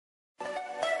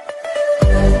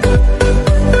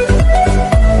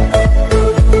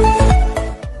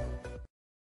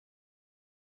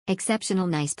Exceptional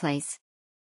nice place.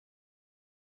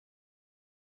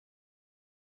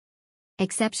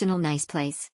 Exceptional nice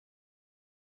place.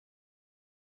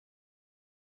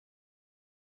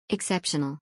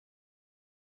 Exceptional.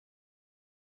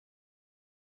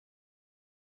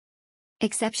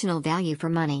 Exceptional value for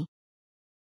money.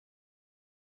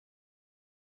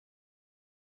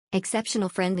 Exceptional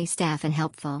friendly staff and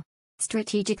helpful.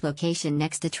 Strategic location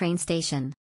next to train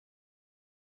station.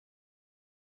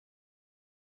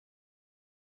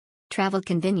 Travel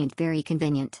convenient, very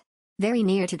convenient. Very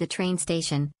near to the train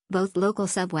station, both local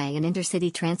subway and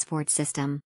intercity transport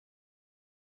system.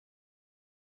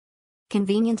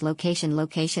 Convenient location.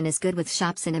 Location is good with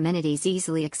shops and amenities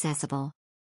easily accessible.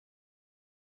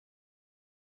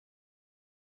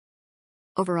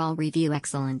 Overall review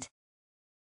excellent.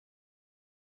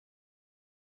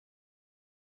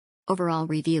 Overall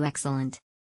review excellent.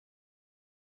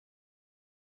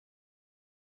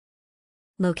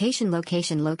 Location.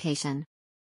 Location.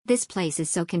 This place is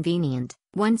so convenient.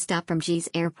 One stop from Ji's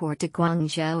Airport to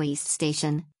Guangzhou East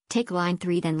Station. Take line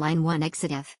 3 then line 1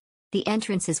 exit F. The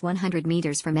entrance is 100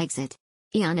 meters from exit.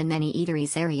 Ion and many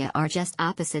eateries area are just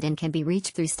opposite and can be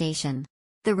reached through station.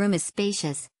 The room is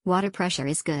spacious, water pressure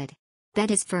is good. Bed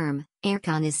is firm,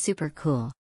 aircon is super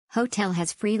cool. Hotel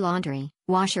has free laundry,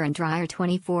 washer and dryer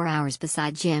 24 hours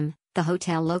beside gym. The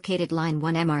hotel located line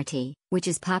 1 MRT, which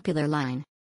is popular line.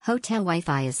 Hotel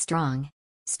Wi-Fi is strong.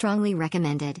 Strongly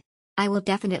recommended. I will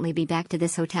definitely be back to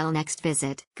this hotel next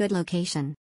visit. Good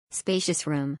location. Spacious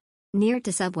room. Near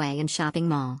to subway and shopping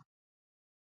mall.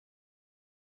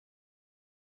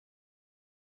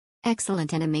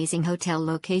 Excellent and amazing hotel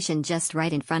location just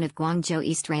right in front of Guangzhou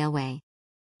East Railway.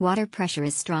 Water pressure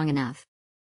is strong enough.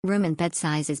 Room and bed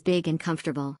size is big and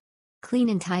comfortable. Clean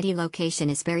and tidy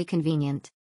location is very convenient.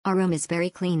 Our room is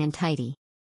very clean and tidy.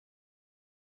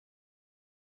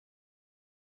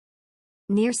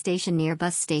 Near station, near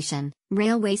bus station,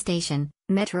 railway station,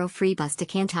 metro free bus to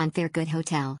Canton Fair. Good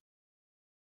hotel.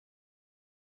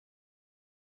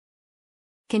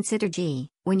 Consider Ji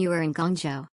when you are in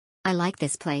Guangzhou. I like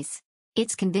this place.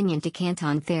 It's convenient to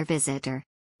Canton Fair visitor.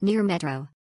 Near metro.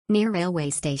 Near railway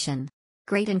station.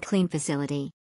 Great and clean facility.